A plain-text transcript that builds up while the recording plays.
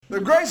The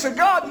grace of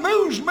God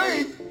moves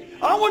me.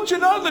 I want you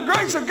to know the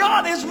grace of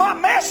God is my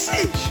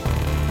message.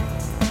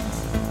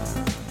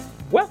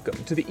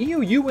 Welcome to the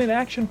EOU in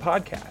Action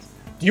podcast.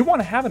 Do you want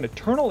to have an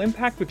eternal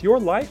impact with your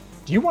life?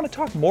 Do you want to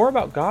talk more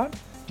about God?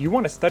 Do you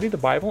want to study the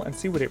Bible and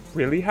see what it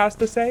really has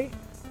to say?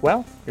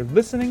 Well, you're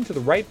listening to the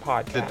right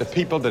podcast. That the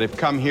people that have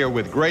come here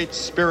with great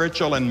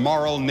spiritual and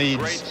moral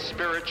needs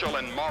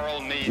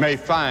may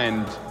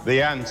find the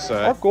answer.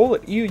 Our goal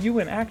at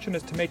EOU in Action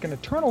is to make an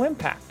eternal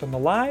impact on the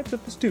lives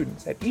of the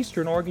students at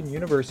Eastern Oregon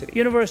University.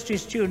 University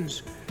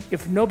students,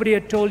 if nobody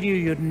had told you,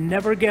 you'd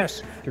never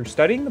guess. Through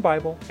studying the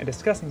Bible and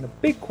discussing the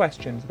big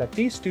questions that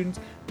these students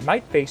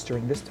might face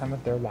during this time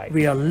of their life.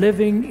 We are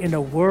living in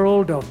a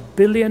world of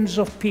billions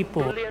of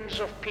people,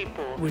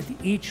 with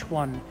each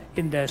one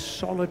in their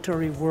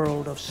solitary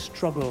world of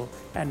struggle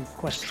and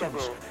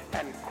questions.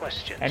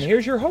 And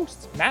here's your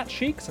hosts, Matt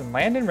Sheeks and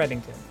Landon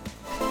Reddington.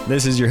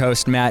 This is your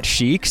host, Matt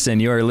Sheeks,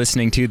 and you are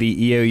listening to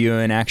the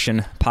EOU in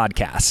Action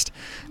podcast.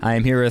 I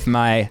am here with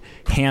my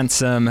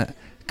handsome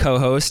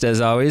co-host, as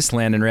always,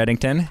 Landon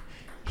Reddington.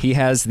 He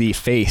has the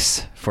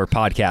face for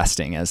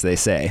podcasting, as they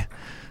say.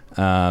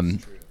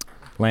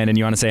 Landon,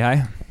 you want to say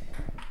hi?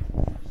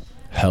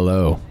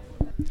 Hello.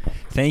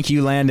 Thank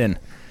you, Landon.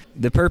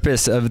 The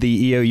purpose of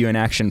the EOU in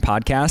Action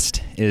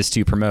podcast is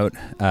to promote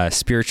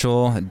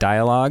spiritual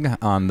dialogue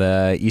on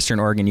the Eastern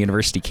Oregon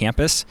University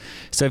campus.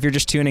 So if you're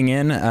just tuning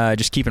in,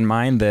 just keep in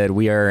mind that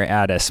we are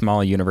at a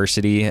small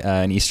university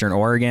in Eastern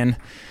Oregon.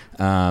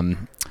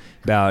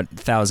 About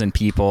 1,000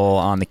 people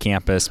on the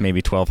campus, maybe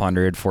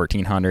 1,200,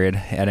 1,400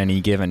 at any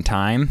given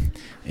time.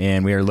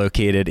 And we are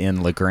located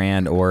in La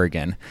Grande,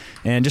 Oregon.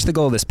 And just the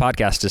goal of this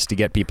podcast is to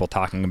get people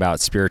talking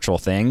about spiritual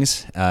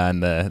things.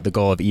 And the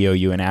goal of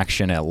EOU in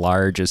Action at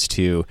large is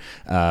to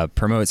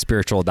promote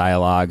spiritual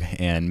dialogue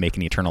and make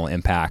an eternal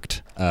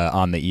impact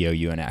on the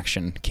EOU in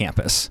Action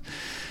campus.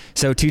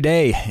 So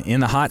today,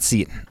 in the hot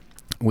seat,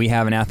 we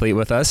have an athlete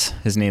with us.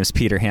 His name is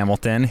Peter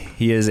Hamilton.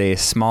 He is a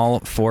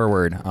small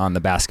forward on the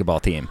basketball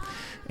team.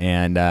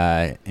 And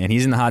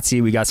he's in the hot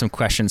seat. We got some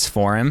questions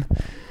for him.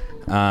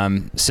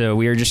 So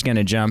we are just going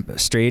to jump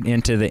straight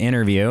into the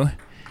interview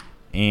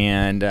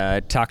and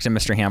talk to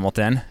Mr.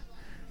 Hamilton.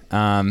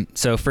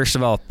 So first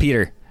of all,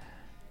 Peter,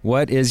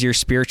 what is your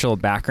spiritual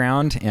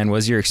background, and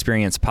was your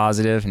experience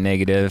positive,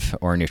 negative,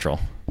 or neutral?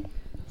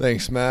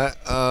 Thanks, Matt.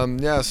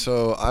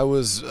 So I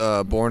was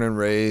born and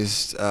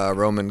raised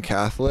Roman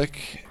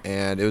Catholic,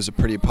 and it was a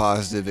pretty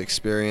positive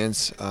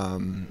experience.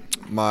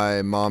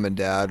 My mom and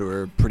dad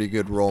were pretty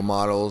good role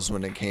models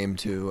when it came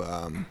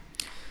to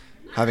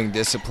having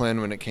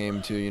discipline, when it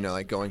came to,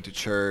 like going to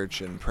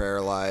church and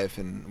prayer life,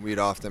 and we'd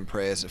often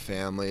pray as a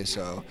family.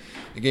 So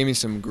it gave me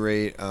some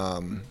great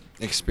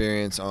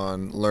experience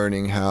on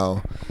learning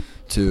how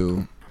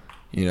to,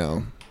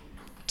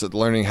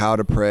 learning how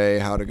to pray,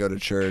 how to go to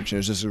church, and it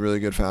was just a really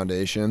good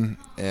foundation.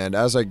 And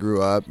as I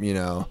grew up,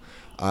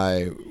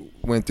 I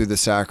went through the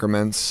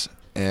sacraments,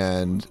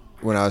 and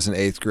when I was in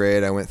 8th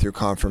grade, I went through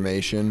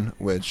confirmation,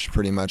 which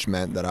pretty much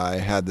meant that I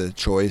had the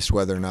choice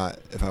whether or not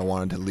if I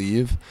wanted to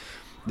leave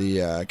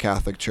the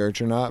Catholic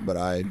Church or not, but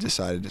I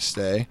decided to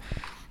stay.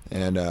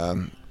 And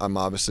I'm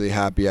obviously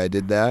happy I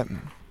did that.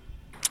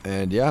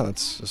 And yeah,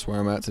 that's where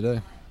I'm at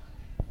today.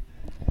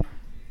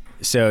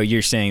 So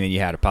you're saying that you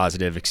had a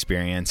positive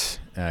experience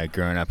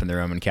growing up in the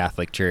Roman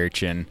Catholic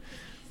Church and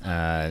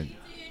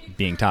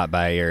being taught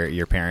by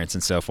your parents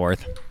and so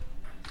forth?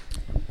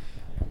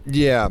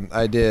 Yeah,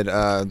 I did.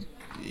 I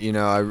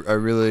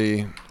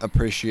really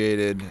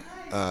appreciated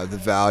the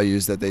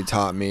values that they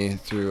taught me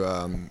through,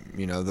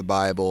 the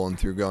Bible and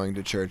through going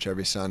to church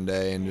every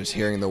Sunday and just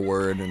hearing the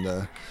Word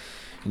and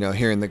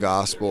hearing the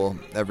gospel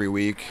every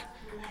week.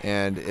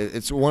 And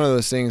it's one of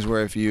those things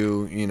where if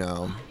you,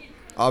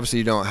 obviously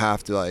you don't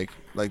have to like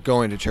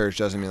going to church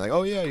doesn't mean like,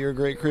 oh yeah, you're a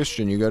great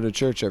Christian, you go to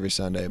church every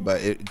Sunday,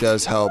 but it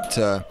does help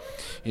to,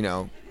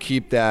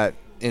 keep that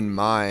in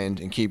mind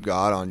and keep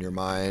God on your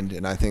mind.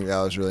 And I think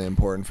that was really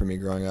important for me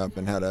growing up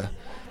and had a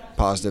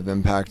positive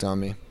impact on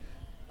me.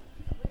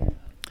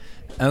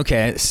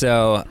 Okay,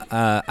 so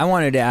I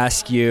wanted to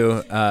ask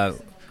you,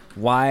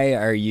 why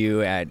are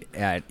you at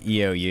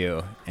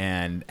EOU,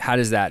 and how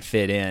does that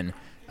fit in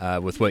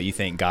with what you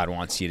think God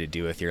wants you to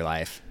do with your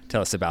life?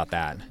 Tell us about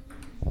that.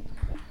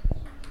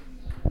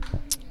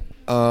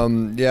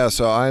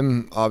 So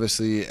I'm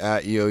obviously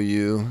at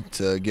EOU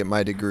to get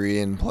my degree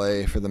and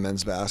play for the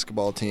men's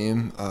basketball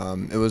team.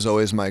 It was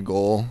always my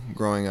goal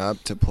growing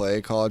up to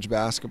play college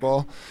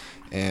basketball,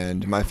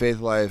 and my faith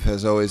life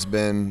has always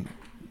been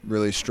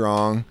really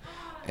strong,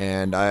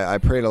 and I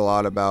prayed a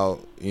lot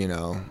about,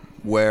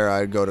 where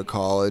I'd go to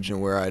college and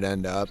where I'd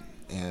end up,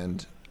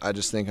 and I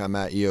just think I'm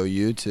at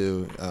EOU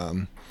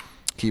to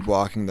keep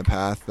walking the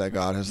path that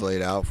God has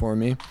laid out for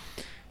me.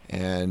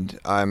 And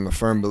I'm a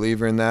firm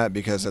believer in that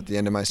because at the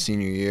end of my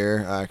senior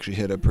year, I actually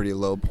hit a pretty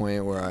low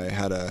point where I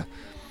had a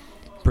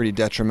pretty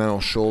detrimental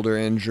shoulder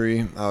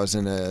injury. I was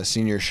in a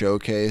senior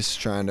showcase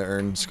trying to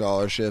earn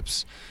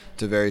scholarships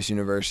to various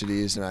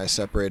universities, and I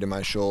separated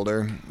my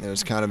shoulder. And it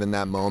was kind of in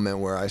that moment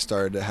where I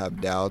started to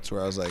have doubts,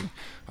 where I was like,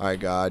 all right,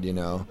 God,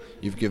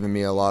 you've given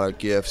me a lot of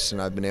gifts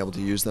and I've been able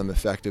to use them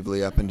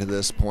effectively up until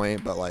this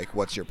point, but like,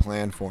 what's your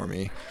plan for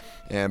me?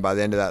 And by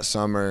the end of that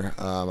summer,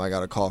 I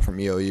got a call from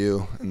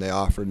EOU, and they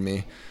offered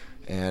me,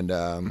 and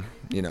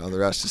the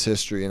rest is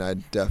history. And I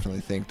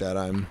definitely think that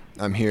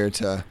I'm here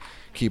to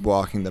keep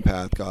walking the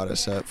path God has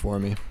set for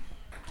me.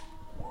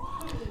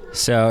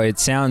 So it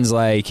sounds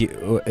like,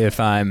 if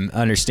I'm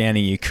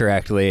understanding you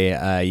correctly,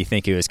 you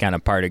think it was kind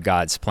of part of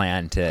God's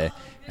plan to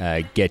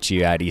get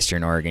you at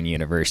Eastern Oregon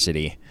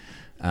University.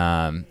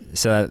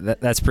 So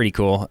that's pretty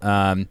cool.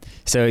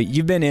 So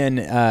you've been in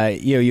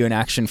EOU in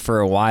Action for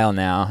a while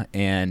now,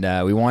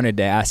 and we wanted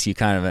to ask you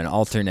kind of an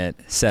alternate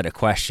set of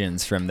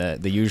questions from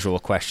the usual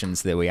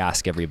questions that we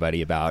ask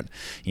everybody about,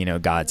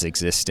 God's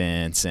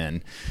existence,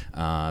 and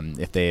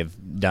if they've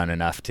done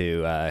enough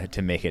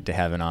to make it to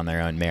heaven on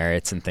their own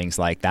merits and things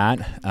like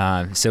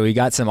that. So we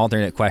got some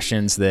alternate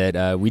questions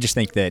that we just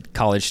think that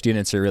college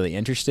students are really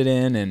interested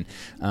in,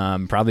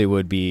 and probably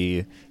would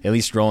be at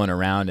least rolling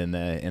around in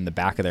the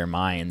back of their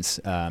minds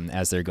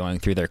as they're going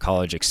through their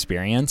college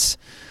experience.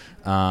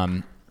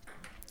 And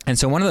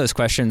so one of those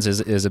questions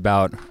is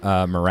about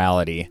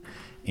morality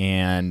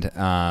and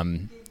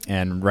right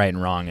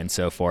and wrong and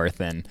so forth.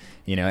 And,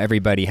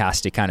 everybody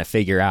has to kind of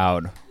figure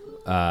out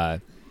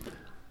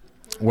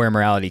where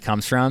morality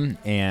comes from,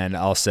 and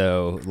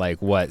also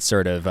like what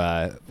sort of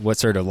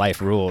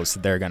life rules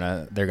they're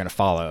gonna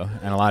follow.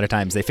 And a lot of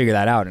times they figure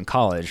that out in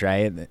college,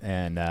 right?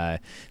 And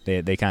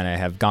they kind of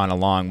have gone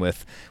along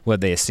with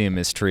what they assume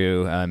is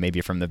true,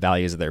 maybe from the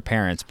values of their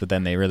parents, but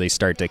then they really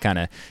start to kind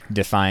of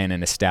define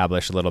and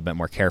establish a little bit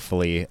more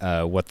carefully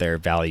what their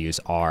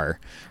values are.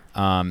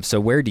 So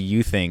where do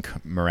you think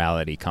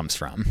morality comes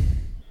from?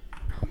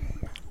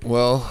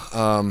 Well,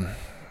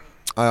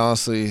 I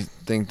honestly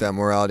think that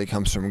morality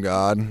comes from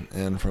God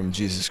and from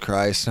Jesus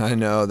Christ. I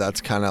know that's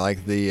kind of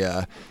like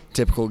the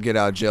typical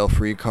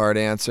get-out-jail-free card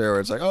answer, where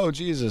it's like, oh,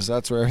 Jesus,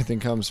 that's where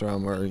everything comes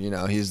from, or,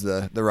 he's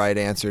the right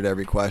answer to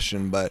every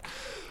question. But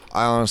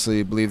I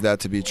honestly believe that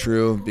to be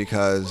true,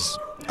 because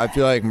I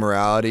feel like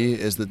morality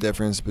is the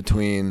difference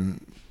between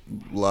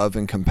love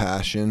and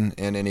compassion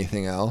and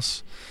anything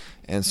else.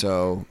 And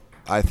so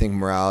I think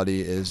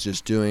morality is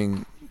just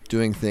doing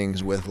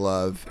things with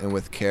love and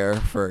with care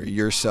for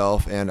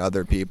yourself and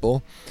other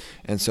people.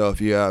 And so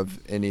if you have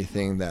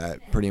anything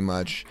that pretty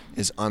much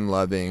is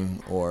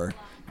unloving or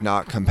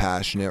not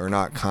compassionate or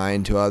not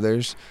kind to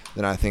others,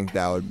 then I think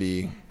that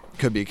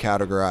could be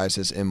categorized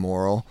as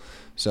immoral.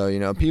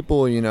 So,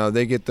 people,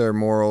 they get their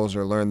morals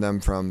or learn them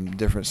from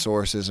different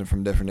sources and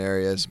from different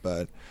areas,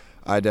 but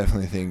I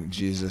definitely think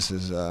Jesus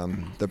is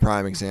the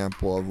prime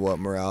example of what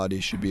morality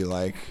should be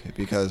like,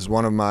 because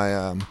one of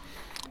my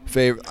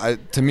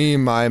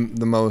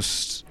the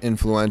most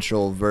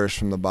influential verse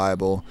from the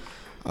Bible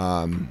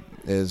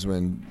is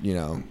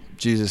when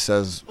Jesus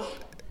says,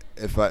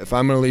 if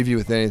I'm going to leave you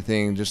with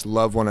anything, just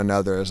love one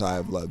another as I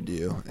have loved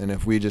you. And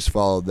if we just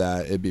followed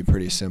that, it'd be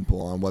pretty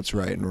simple on what's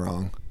right and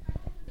wrong.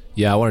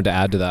 Yeah, I wanted to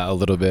add to that a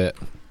little bit.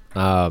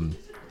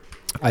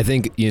 I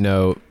think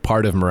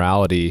part of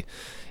morality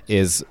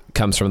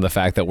comes from the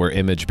fact that we're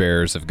image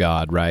bearers of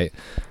God, right?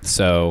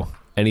 So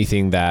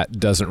anything that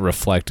doesn't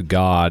reflect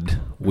God,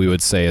 we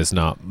would say is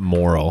not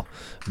moral,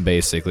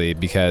 basically,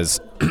 because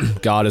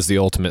God is the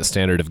ultimate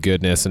standard of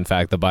goodness. In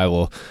fact, the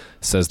Bible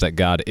says that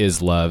God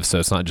is love. So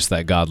it's not just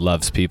that God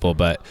loves people,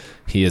 but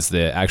he is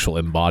the actual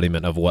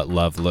embodiment of what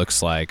love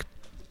looks like.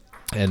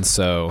 And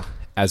so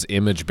as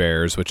image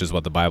bearers, which is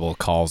what the Bible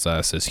calls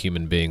us as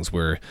human beings,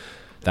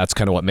 that's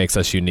kind of what makes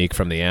us unique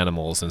from the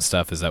animals and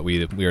stuff, is that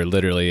we are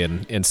literally,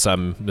 in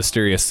some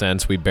mysterious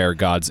sense, we bear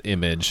God's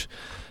image.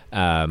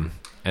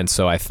 And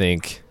so I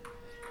think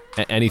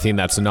anything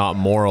that's not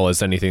moral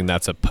is anything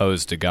that's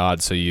opposed to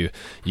God. So you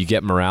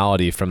get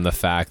morality from the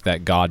fact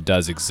that God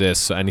does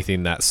exist. So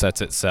anything that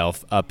sets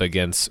itself up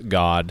against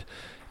God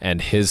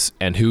and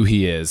who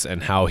he is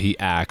and how he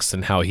acts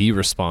and how he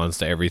responds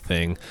to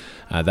everything,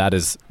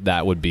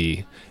 that would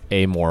be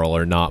amoral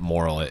or not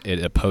moral.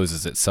 It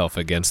opposes itself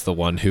against the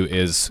one who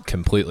is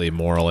completely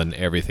moral in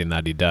everything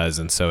that he does.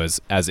 And so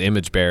as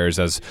image bearers,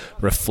 as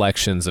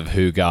reflections of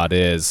who God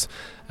is,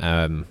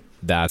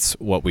 that's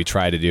what we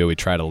try to do. We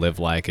try to live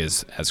like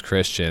as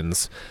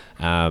Christians.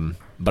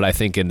 But I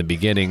think in the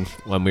beginning,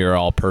 when we were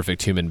all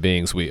perfect human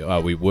beings, we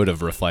would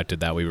have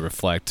reflected that. We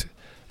reflect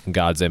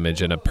God's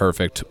image in a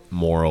perfect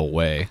moral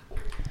way.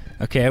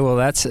 Okay, well,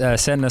 that's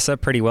setting us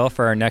up pretty well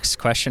for our next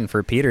question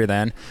for Peter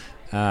then.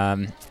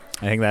 I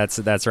think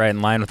that's right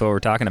in line with what we're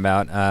talking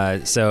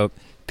about. So,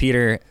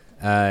 Peter,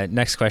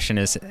 next question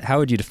is, how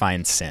would you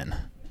define sin?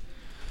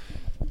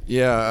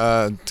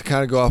 Yeah, to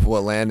kind of go off of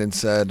what Landon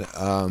said,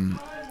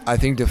 I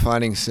think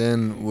defining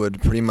sin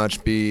would pretty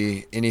much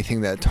be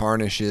anything that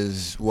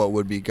tarnishes what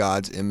would be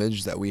God's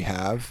image that we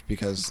have,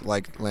 because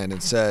like Landon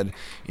said,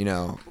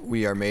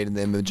 we are made in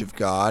the image of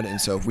God,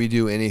 and so if we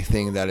do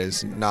anything that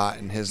is not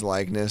in his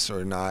likeness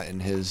or not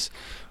in his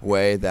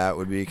way, that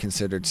would be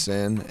considered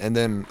sin. And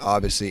then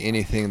obviously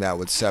anything that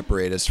would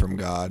separate us from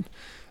God.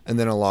 And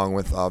then along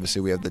with,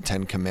 obviously, we have the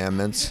 10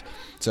 Commandments.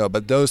 So,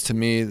 but those, to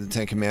me, the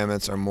 10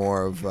 Commandments are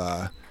more of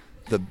the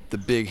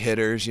big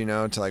hitters,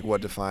 to like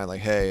what define,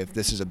 like, hey, if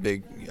this is a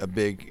big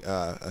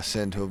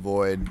sin to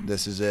avoid,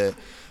 this is it.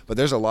 But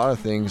there's a lot of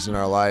things in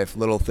our life,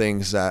 little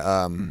things that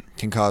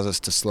can cause us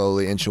to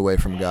slowly inch away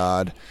from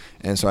God.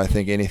 And so I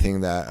think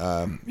anything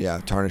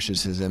that,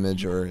 tarnishes his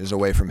image or is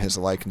away from his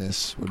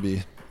likeness would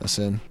be a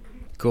sin.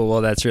 Cool.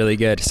 Well, that's really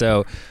good.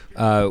 So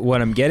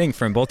what I'm getting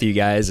from both of you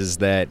guys is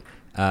that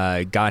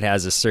God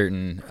has a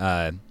certain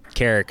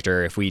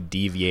character. If we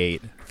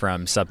deviate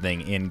from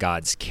something in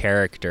God's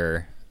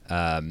character,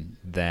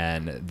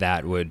 then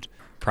that would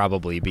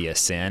probably be a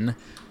sin.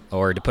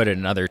 Or to put it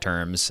in other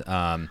terms,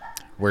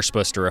 we're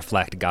supposed to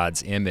reflect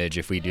God's image.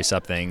 If we do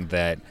something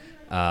that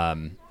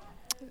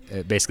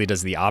basically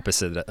does the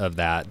opposite of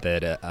that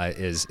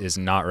is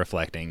not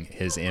reflecting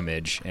his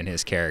image and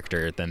his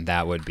character, then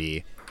that would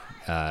be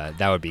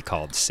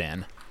called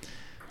sin.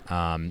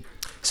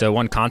 So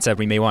one concept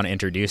we may want to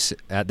introduce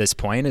at this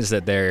point is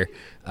that there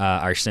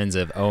are sins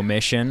of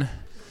omission,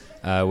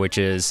 which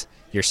is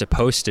you're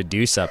supposed to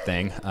do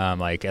something.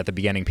 Like at the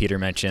beginning, Peter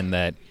mentioned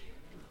that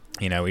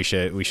we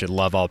should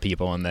love all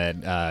people and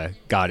that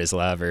God is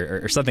love,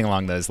 or something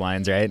along those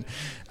lines, right?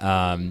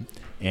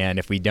 And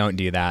if we don't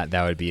do that,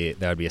 that would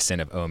be a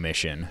sin of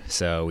omission.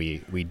 So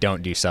we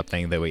don't do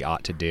something that we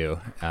ought to do.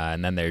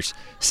 And then there's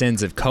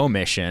sins of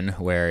commission,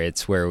 where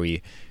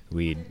we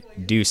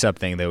do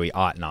something that we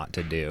ought not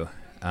to do.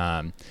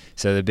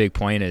 So the big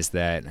point is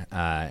that,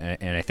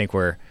 and I think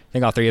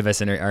all three of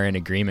us are in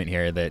agreement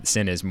here, that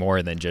sin is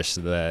more than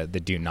just the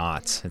do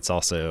nots. It's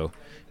also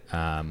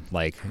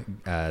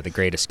the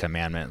greatest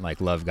commandment,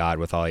 like love God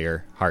with all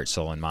your heart,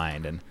 soul, and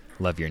mind, and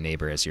love your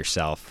neighbor as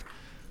yourself.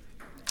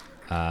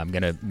 I'm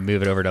going to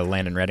move it over to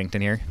Landon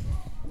Reddington here.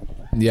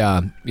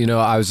 Yeah,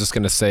 I was just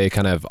going to say,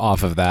 kind of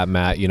off of that,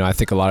 Matt, I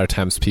think a lot of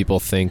times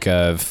people think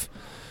of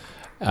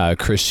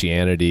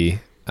Christianity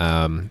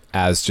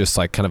as just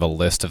like kind of a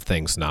list of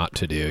things not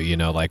to do,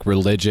 like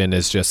religion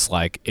is just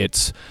like,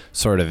 it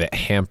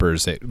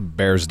hampers, it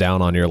bears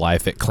down on your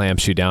life, it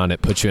clamps you down,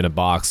 it puts you in a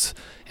box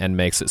and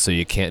makes it so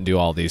you can't do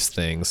all these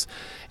things.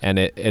 And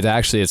it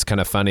actually, it's kind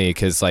of funny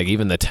because like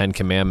even the 10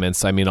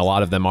 Commandments, a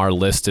lot of them are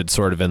listed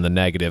sort of in the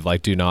negative,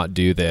 like do not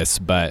do this,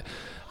 but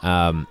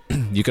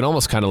you can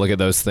almost kind of look at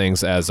those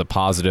things as a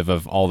positive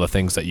of all the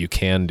things that you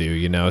can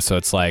do, so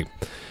it's like,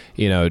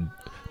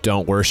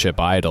 don't worship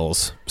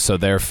idols. So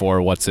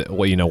therefore, what's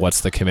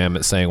the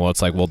commandment saying? Well,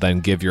 it's like, well,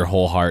 then give your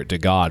whole heart to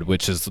God,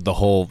 which is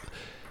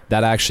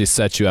that actually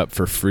sets you up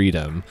for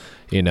freedom,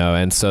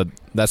 and so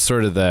that's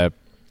sort of the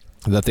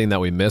thing that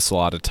we miss a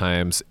lot of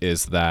times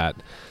is that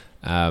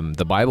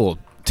the Bible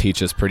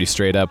teaches pretty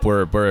straight up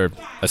we're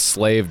a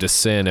slave to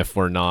sin if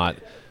we're not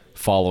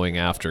following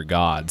after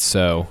God.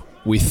 So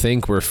we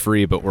think we're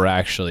free, but we're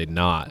actually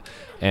not.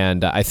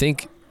 And I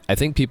think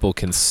people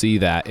can see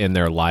that in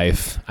their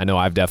life. I know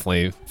I've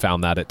definitely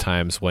found that at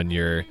times when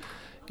you're,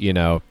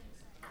 you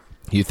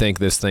think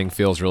this thing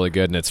feels really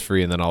good and it's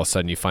free, and then all of a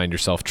sudden you find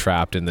yourself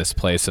trapped in this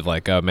place of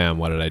like, oh man,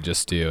 what did I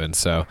just do? And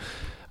so,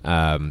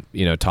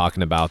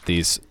 talking about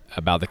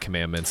the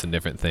commandments and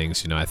different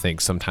things, I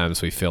think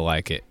sometimes we feel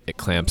like it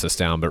clamps us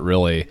down, but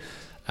really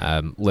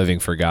living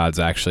for God's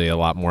actually a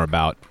lot more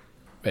about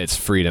it's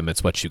freedom.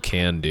 It's what you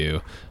can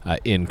do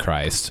in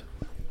Christ.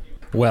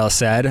 Well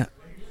said.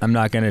 I'm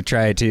not going to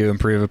try to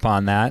improve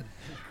upon that.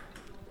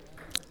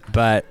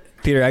 But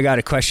Peter, I got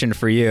a question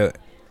for you.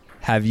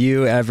 Have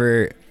you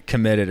ever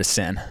committed a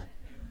sin?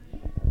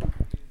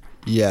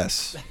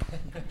 Yes.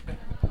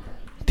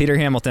 Peter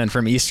Hamilton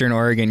from Eastern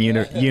Oregon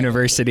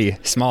University,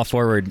 small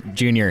forward,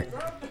 junior.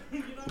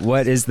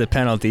 What is the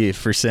penalty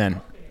for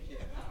sin?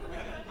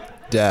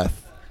 Death.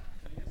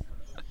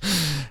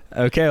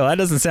 Okay, well, that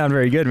doesn't sound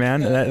very good,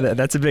 man.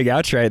 That's a big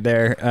ouch right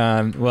there.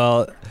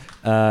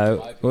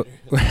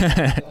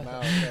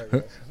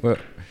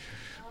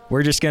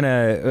 We're just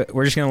gonna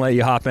let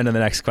you hop into the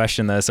next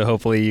question though. So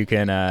hopefully you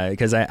can,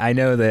 because I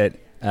know that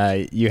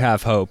you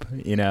have hope.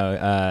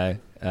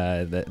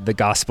 The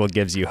gospel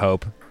gives you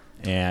hope,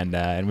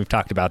 and we've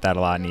talked about that a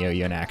lot in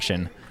EOU in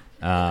Action.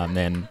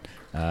 And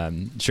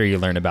I'm sure you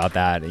learn about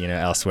that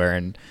elsewhere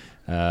and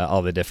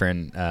all the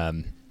different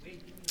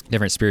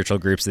spiritual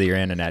groups that you're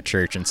in and at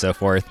church and so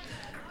forth.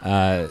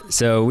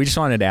 So we just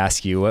wanted to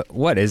ask you,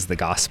 what is the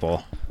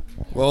gospel?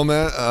 Well,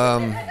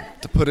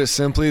 Matt, to put it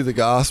simply, the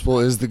gospel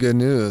is the good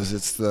news.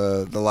 It's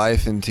the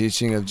life and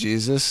teaching of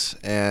Jesus,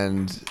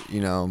 and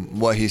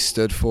what he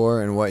stood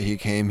for and what he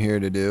came here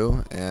to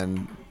do,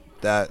 and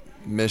that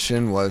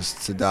mission was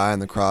to die on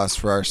the cross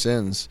for our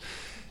sins.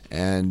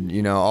 And,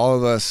 all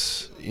of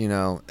us,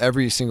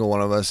 every single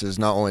one of us is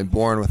not only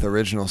born with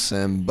original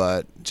sin,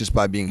 but just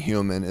by being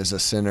human is a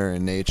sinner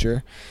in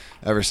nature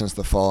ever since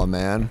the fall of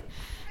man.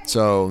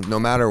 So no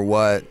matter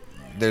what,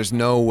 there's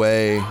no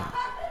way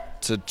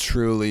to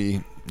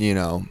truly,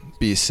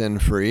 be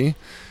sin-free.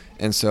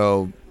 And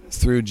so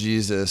through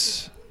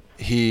Jesus,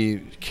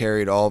 he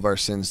carried all of our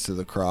sins to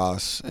the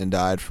cross and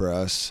died for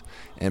us,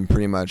 and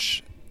pretty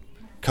much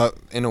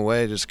in a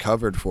way just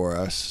covered for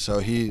us.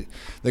 So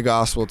the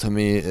gospel to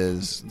me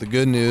is the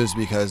good news,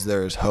 because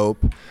there is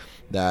hope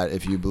that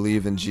if you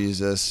believe in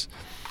Jesus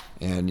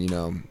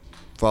and,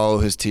 follow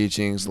his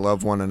teachings,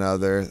 love one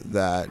another,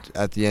 that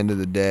at the end of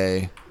the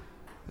day,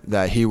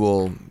 that he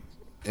will,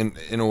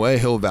 in a way,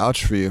 he'll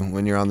vouch for you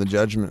when you're on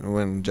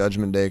when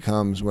judgment day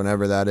comes,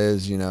 whenever that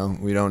is.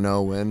 We don't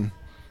know when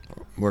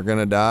we're going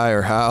to die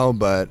or how,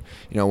 but,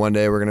 one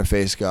day we're going to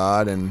face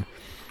God, and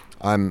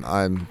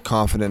I'm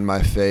confident in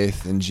my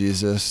faith in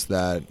Jesus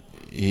that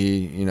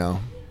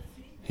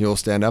he'll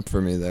stand up for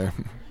me there.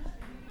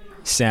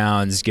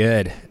 Sounds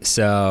good.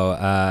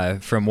 So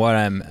from what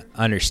I'm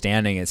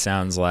understanding, it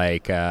sounds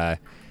like that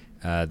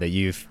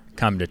you've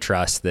come to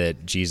trust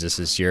that Jesus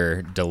is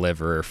your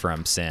deliverer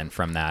from sin,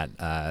 from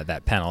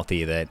that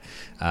penalty that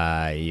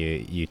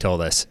you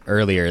told us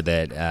earlier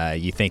that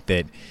you think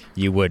that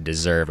you would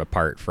deserve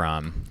apart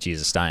from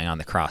Jesus dying on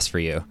the cross for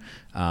you.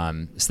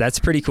 So that's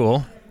pretty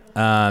cool.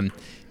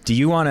 Do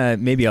you want to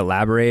maybe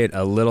elaborate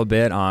a little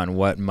bit on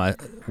what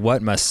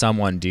must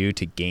someone do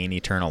to gain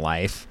eternal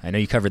life? I know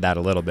you covered that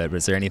a little bit, but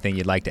is there anything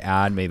you'd like to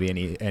add?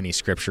 Maybe any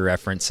scripture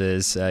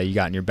references you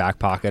got in your back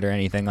pocket or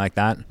anything like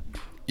that?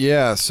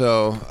 Yeah,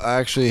 so I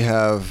actually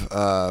have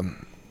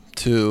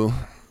two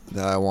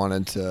that I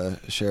wanted to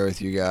share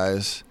with you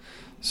guys.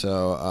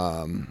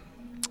 So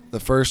the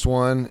first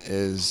one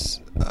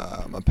is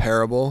a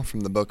parable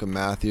from the book of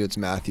Matthew. It's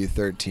Matthew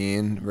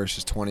 13,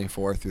 verses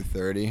 24 through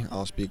 30.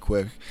 I'll speak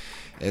quick.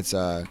 It's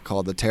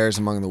called The Tares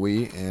Among the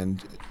Wheat,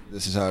 and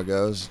this is how it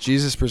goes.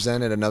 Jesus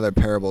presented another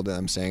parable to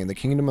them, saying, "The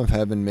kingdom of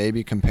heaven may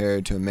be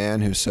compared to a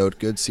man who sowed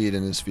good seed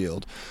in his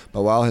field.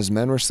 But while his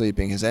men were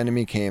sleeping, his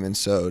enemy came and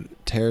sowed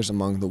tares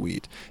among the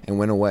wheat, and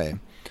went away.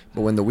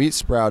 But when the wheat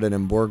sprouted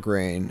and bore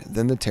grain,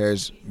 then the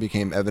tares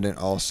became evident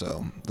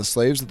also. The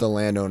slaves of the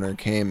landowner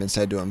came and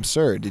said to him,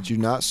 'Sir, did you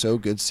not sow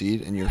good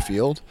seed in your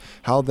field?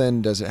 How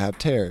then does it have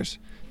tares?'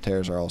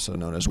 Tares are also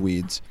known as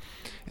weeds.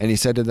 And he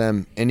said to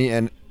them,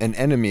 an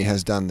enemy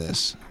has done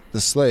this." The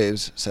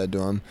slaves said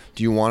to him,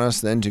 "Do you want us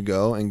then to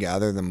go and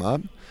gather them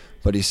up?"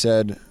 But he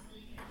said,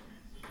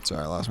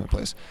 sorry, I lost my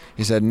place.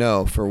 He said,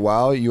 "No, for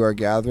while you are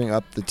gathering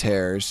up the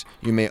tares,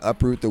 you may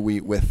uproot the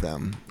wheat with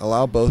them.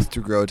 Allow both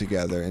to grow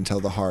together until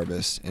the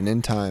harvest. And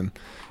in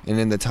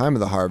the time of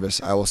the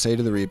harvest, I will say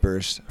to the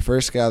reapers,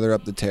 'First gather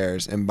up the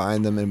tares and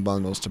bind them in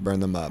bundles to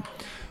burn them up,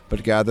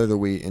 but gather the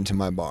wheat into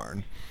my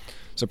barn.'"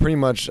 So pretty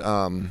much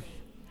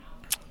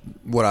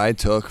what I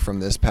took from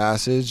this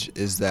passage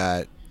is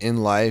that in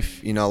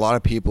life, a lot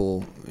of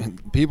people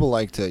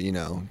like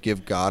to,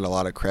 give God a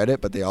lot of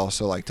credit, but they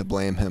also like to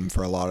blame him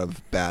for a lot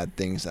of bad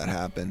things that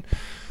happen.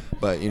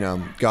 But,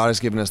 God has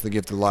given us the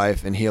gift of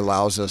life, and he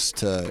allows us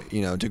to,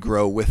 to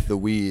grow with the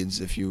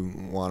weeds, if you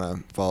want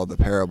to follow the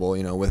parable,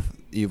 with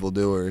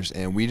evildoers.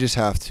 And we just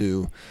have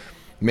to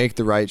make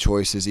the right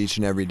choices each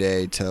and every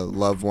day to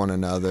love one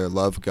another,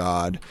 love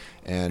God,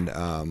 and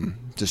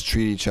just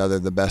treat each other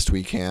the best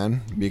we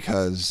can,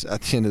 because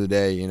at the end of the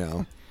day,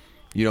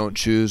 you don't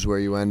choose where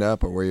you end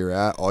up or where you're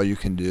at. All you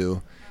can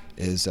do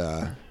is,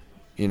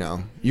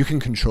 you can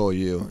control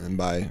you, and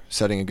by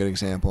setting a good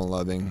example and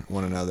loving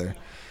one another.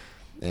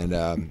 And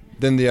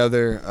then the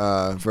other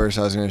verse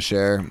I was going to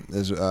share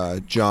is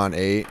John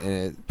 8, and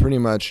it pretty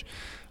much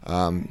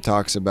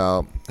talks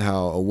about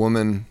how a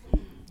woman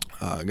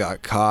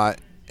got caught,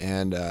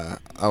 and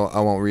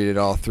I won't read it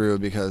all through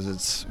because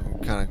it's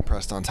kind of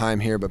pressed on time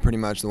here, but pretty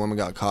much the woman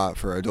got caught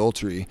for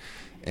adultery.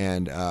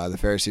 And the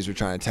Pharisees were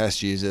trying to test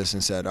Jesus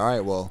and said, "All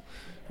right, well,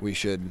 we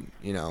should,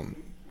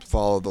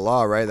 follow the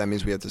law, right? That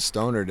means we have to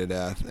stone her to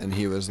death." And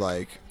he was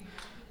like,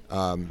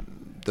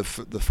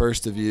 the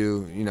first of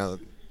you,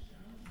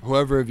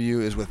 whoever of you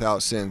is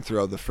without sin,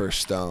 throw the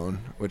first stone,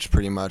 which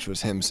pretty much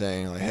was him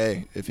saying, like,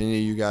 hey, if any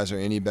of you guys are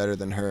any better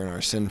than her and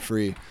are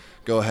sin-free,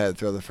 go ahead,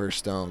 throw the first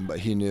stone. But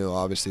he knew,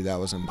 obviously, that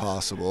was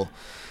impossible.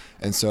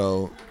 And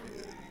so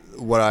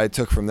what I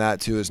took from that,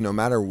 too, is no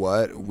matter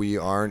what, we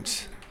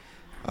aren't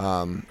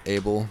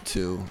able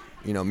to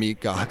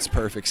meet God's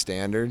perfect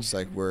standards.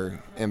 Like, we're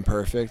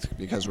imperfect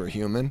because we're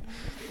human.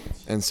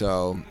 And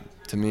so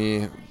to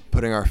me,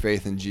 putting our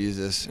faith in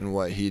Jesus and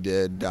what he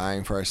did,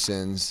 dying for our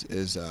sins,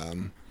 is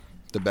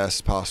the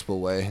best possible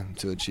way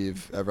to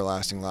achieve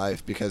everlasting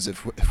life. Because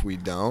if we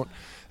don't,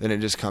 then it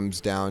just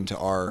comes down to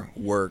our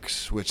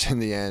works, which in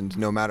the end,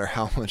 no matter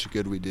how much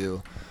good we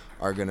do,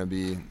 are going to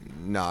be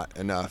not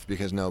enough,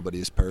 because nobody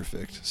is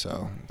perfect.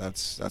 So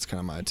that's kind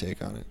of my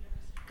take on it.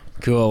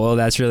 Cool. Well,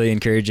 that's really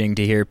encouraging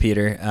to hear,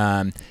 Peter.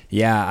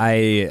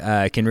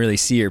 I can really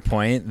see your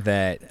point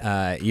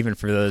that even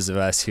for those of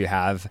us who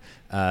have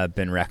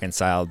been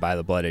reconciled by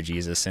the blood of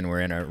Jesus and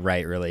we're in a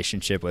right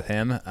relationship with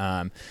him,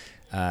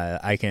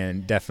 I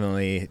can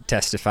definitely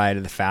testify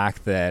to the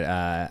fact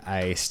that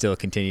I still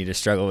continue to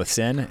struggle with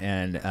sin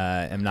and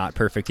am not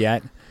perfect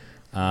yet.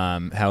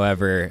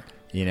 However,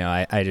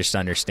 I just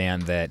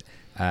understand that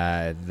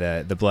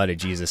the blood of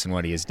Jesus and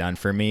what he has done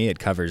for me, it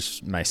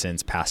covers my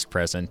sins past,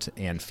 present,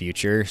 and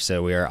future.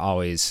 So we are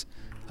always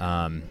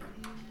in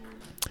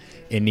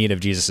need of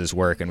Jesus's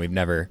work, and we've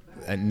never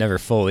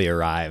fully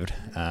arrived.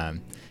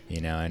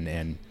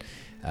 And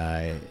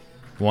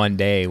one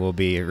day we'll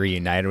be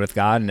reunited with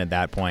God, and at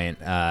that point,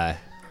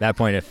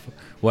 if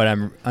what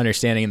I'm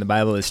understanding in the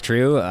Bible is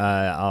true,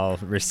 I'll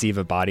receive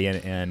a body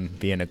and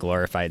be in a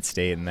glorified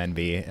state, and then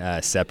be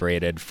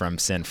separated from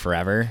sin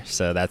forever.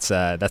 So that's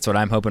what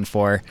I'm hoping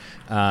for.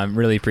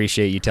 Really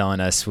appreciate you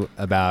telling us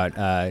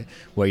about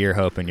what your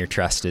hope and your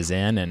trust is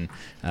in, and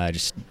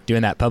just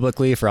doing that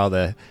publicly for all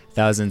the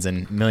thousands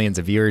and millions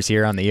of viewers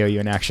here on the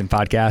EOU in Action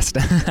podcast.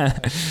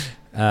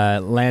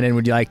 Landon,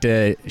 would you like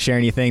to share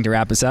anything to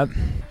wrap us up?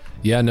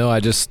 Yeah, no, I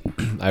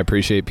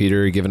appreciate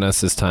Peter giving us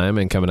his time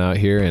and coming out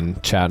here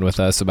and chatting with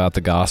us about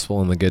the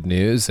gospel and the good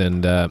news.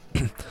 And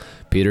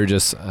Peter,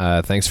 just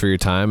thanks for your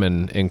time,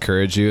 and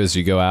encourage you as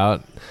you go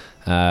out.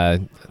 I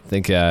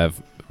think I've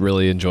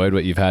really enjoyed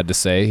what you've had to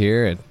say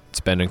here.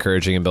 It's been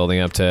encouraging and building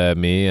up to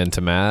me and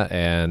to Matt.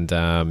 And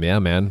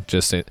man,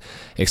 just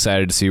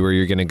excited to see where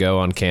you're going to go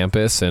on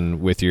campus and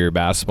with your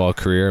basketball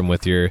career and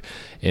with your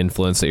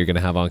influence that you're going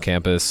to have on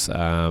campus.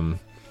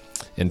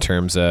 In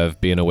terms of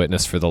being a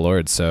witness for the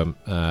Lord. So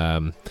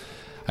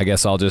I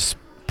guess I'll just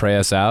pray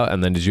us out.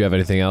 And then did you have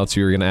anything else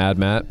you were going to add,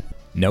 Matt?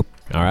 Nope.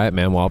 All right,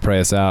 man. Well, I'll pray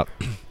us out.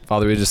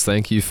 Father, we just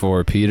thank you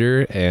for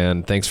Peter,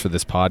 and thanks for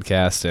this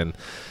podcast. And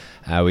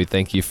we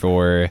thank you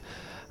for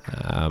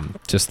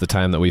just the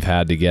time that we've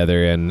had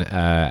together. And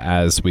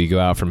as we go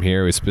out from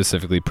here, we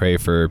specifically pray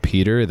for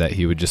Peter, that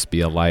he would just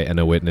be a light and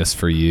a witness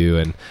for you,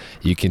 and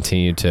you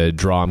continue to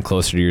draw him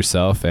closer to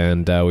yourself.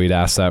 And we'd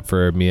ask that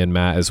for me and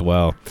Matt as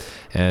well.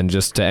 And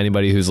just to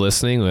anybody who's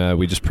listening,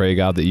 we just pray,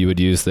 God, that you would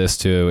use this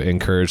to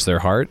encourage their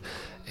heart,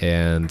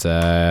 and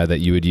that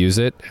you would use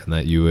it, and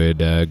that you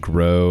would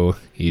grow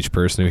each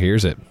person who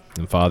hears it.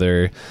 And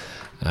Father,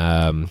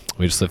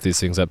 we just lift these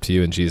things up to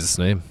you in Jesus'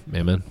 name.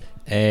 Amen.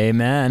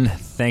 Amen.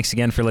 Thanks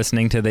again for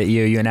listening to the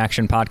EOU in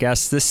Action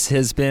podcast. This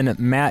has been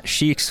Matt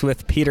Sheeks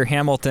with Peter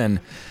Hamilton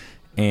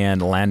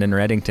and Landon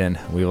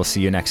Reddington. We will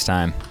see you next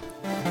time.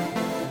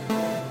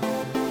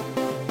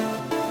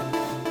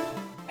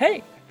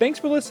 Hey, thanks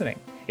for listening.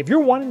 If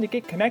you're wanting to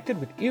get connected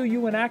with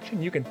EOU in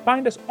Action, you can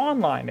find us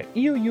online at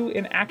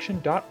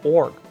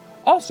eouinaction.org.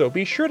 Also,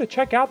 be sure to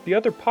check out the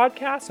other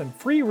podcasts and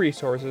free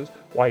resources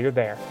while you're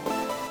there.